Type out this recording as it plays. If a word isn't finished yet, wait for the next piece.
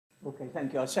Okay,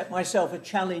 thank you. I set myself a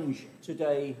challenge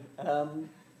today.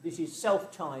 This is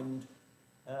self-timed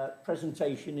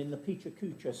presentation in the Peter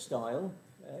Kuchar style,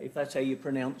 if that's how you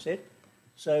pronounce it.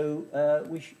 So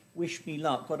wish me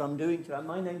luck. What I'm doing today,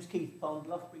 my name's Keith Pond,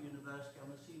 Loughborough University.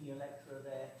 I'm a senior lecturer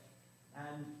there.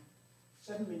 And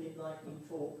 7-minute lightning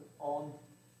talk on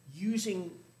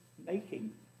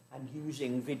making and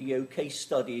using video case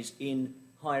studies in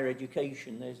higher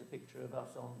education. There's a picture of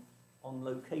us on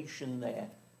location there.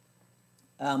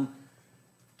 And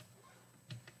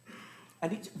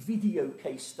it's video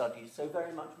case studies, so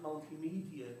very much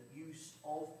multimedia use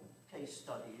of case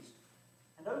studies.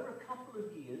 And over a couple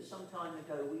of years, some time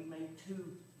ago, we made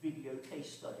 2 video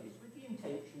case studies with the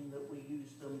intention that we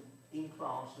use them in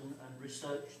class and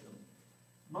research them.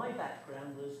 My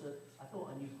background was that I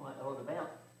thought I knew quite a lot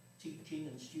about teaching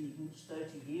and students,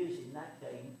 30 years in that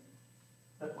game,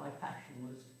 but my passion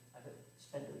was I've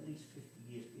spent at least 50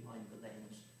 years behind the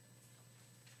lens.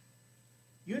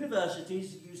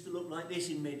 Universities used to look like this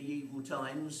in medieval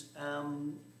times,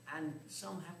 and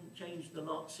some haven't changed a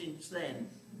lot since then.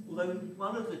 Although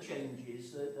one of the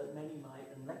changes that many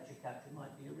might, and lecture capture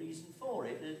might be a reason for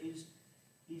it,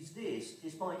 is this: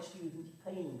 despite students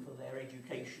paying for their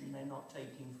education, they're not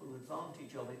taking full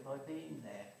advantage of it by being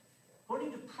there.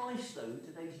 According to Price, though,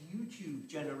 today's YouTube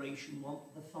generation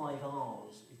want the 5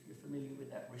 R's, if you're familiar with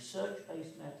that: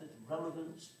 research-based methods,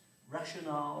 relevance,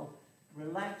 rationale,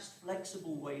 relaxed,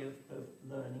 flexible way of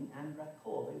learning, and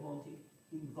rapport. They want it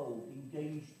involved,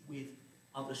 engaged with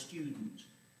other students.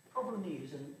 Problem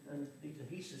is, and these are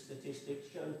HESA statistics,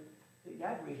 show that the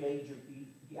average age of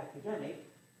the academic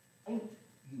ain't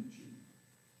YouTube.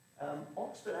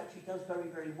 Oxford actually does very,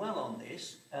 very well on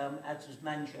this, as does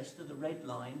Manchester, the red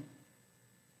line.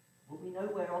 But we know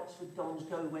where Oxford dons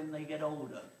go when they get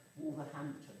older.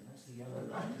 Wolverhampton, that's the yellow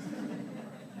line.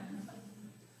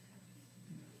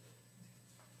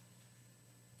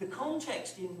 The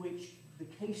context in which the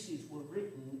cases were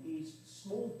written is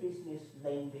small business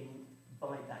lending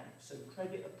by banks, so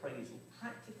credit appraisal,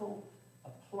 practical,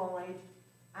 applied,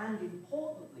 and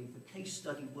importantly for case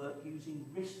study work using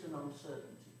risk and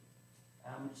uncertainty,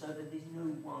 so that there's no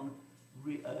one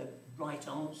right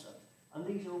answer. And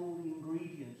these are all the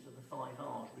ingredients of the 5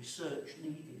 R's, research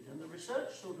needed. And the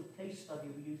research sort of case study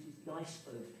we use is the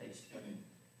iceberg case study.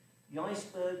 The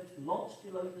iceberg, lots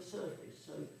below the surface,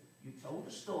 so you told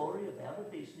a story about a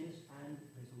business and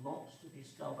there's lots to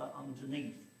discover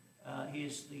underneath.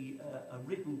 Here's a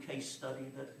written case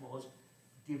study that was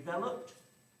developed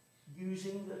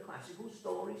using the classical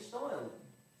story style.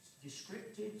 It's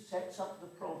descriptive, sets up the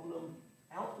problem,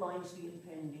 outlines the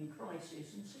impending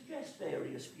crisis and suggests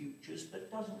various futures,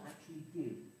 but doesn't actually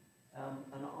give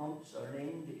an answer, an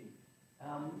ending.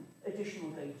 Additional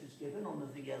data is given on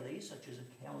the VLE, such as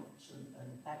accounts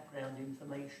and background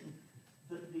information,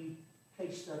 that the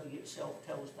case study itself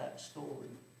tells that story.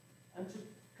 And to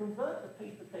convert the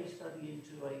paper case study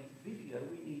into a video,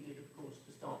 we needed, of course,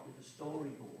 to start with a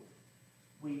storyboard.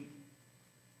 We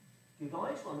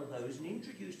devised one of those and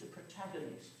introduced a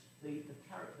protagonist, the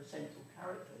central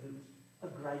character, who's a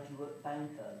graduate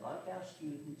banker, like our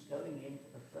students going in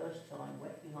for the first time,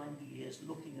 wet behind the ears,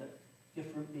 looking at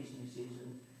different businesses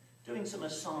and doing some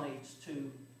asides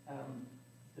to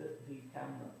the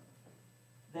camera.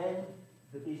 Then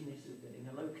the business of getting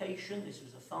a location. This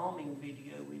was a farming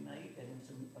video we made, getting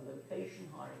a location,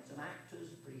 hiring some actors,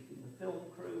 briefing the film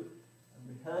crew,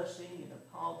 and rehearsing in a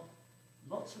pub.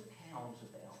 Lots of cows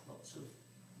about, lots of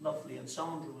lovely, and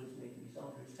Sandra was with me.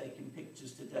 Sandra was taking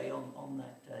pictures today on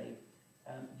that day,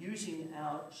 using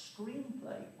our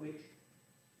screenplay, which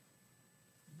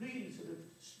really sort of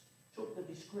took the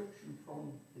description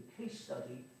from the case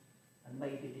study and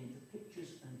made it into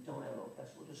pictures and dialogue.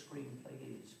 That's what a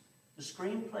screenplay is. The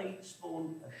screenplay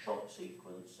spawned a shot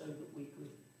sequence so that we could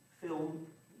film.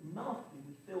 Remarkably,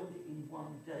 we filmed it in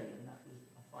one day, and that was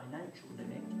a financial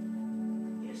limit.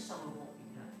 Here's some of what we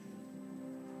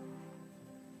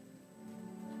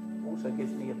captured. Also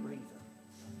gives me a breather.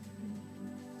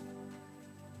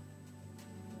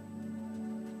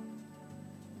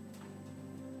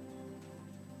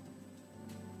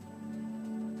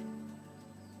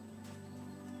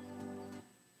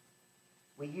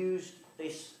 We used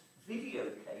this video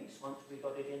case, once we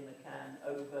got it in the can,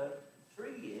 over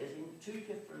 3 years in 2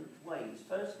 different ways.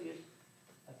 Firstly, as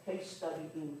a case study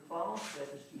in class where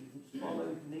the students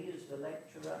followed me as the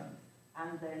lecturer,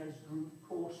 and then as group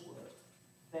coursework.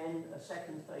 Then a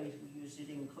second phase, we used it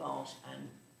in class and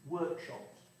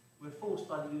workshops. We're forced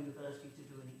by the university to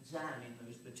do an exam in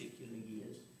those particular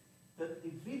years. But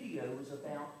the video was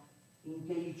about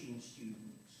engaging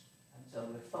students. And so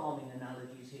we're farming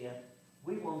analogies here.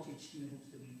 We wanted students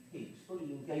to be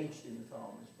engaged in the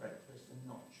farmer's breakfast and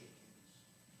not chickens.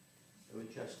 They were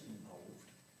just involved.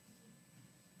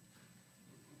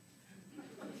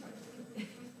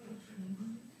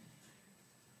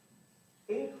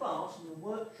 In class and the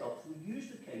workshops, we use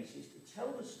the cases to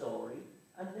tell the story,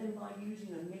 and then by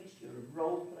using a mixture of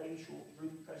role play, short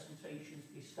group presentations,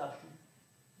 discussion,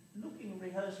 looking and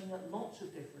rehearsing at lots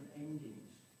of different endings.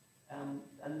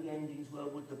 And the endings were,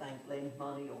 would the bank lend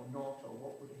money or not,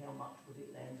 or how much would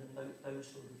it lend, and those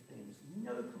sort of things.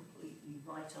 No completely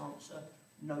right answer,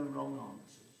 no wrong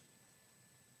answers.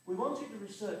 We wanted to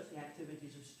research the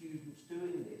activities of students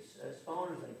doing this as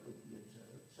far as they could be observed.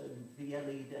 So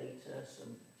VLE data,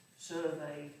 some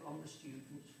survey from the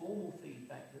students, formal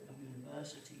feedback that the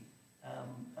university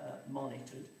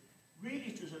monitored,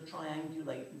 really to sort of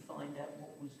triangulate and find out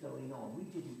what was going on. We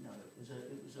didn't know.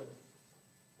 It was a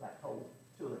black hole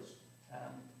to us.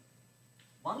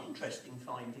 One interesting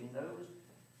finding, though, was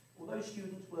although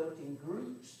students worked in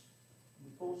groups, we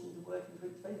forced them to work in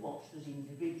groups, they watched as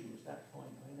individuals. That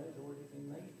point I know has already been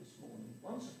made this morning.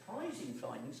 One surprising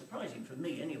finding, surprising for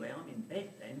me anyway, I'm in bed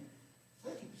then,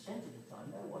 30% of the time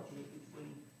they're watching it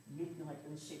between midnight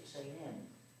and 6 a.m.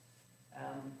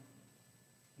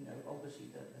 You know, obviously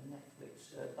the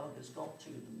Netflix bug has got to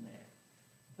them there.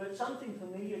 But something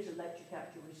familiar to lecture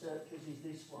capture researchers is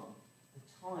this one. The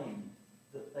time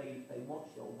that they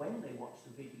watched, or when they watched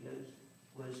the videos,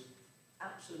 was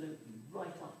absolutely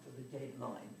right up to the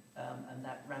deadline, and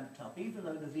that ramped up, even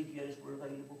though the videos were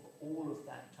available for all of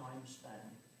that time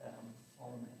span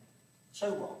on there.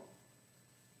 So what?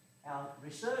 Our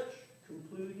research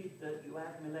concluded that you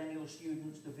add millennial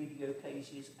students to video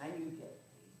cases and you get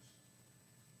pigs.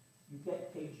 You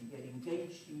get pigs, you get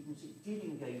engaged students. It did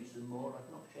engage them more.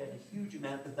 I've not shared a huge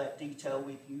amount of that detail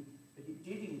with you, but it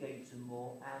did engage them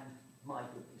more, and my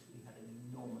goodness, we had an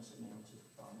enormous amount of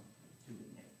fun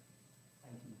doing it.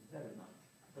 Thank you very much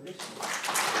for listening.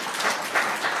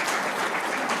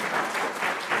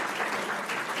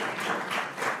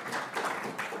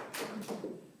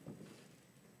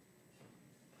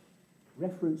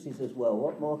 References as well.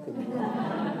 What more can we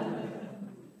do?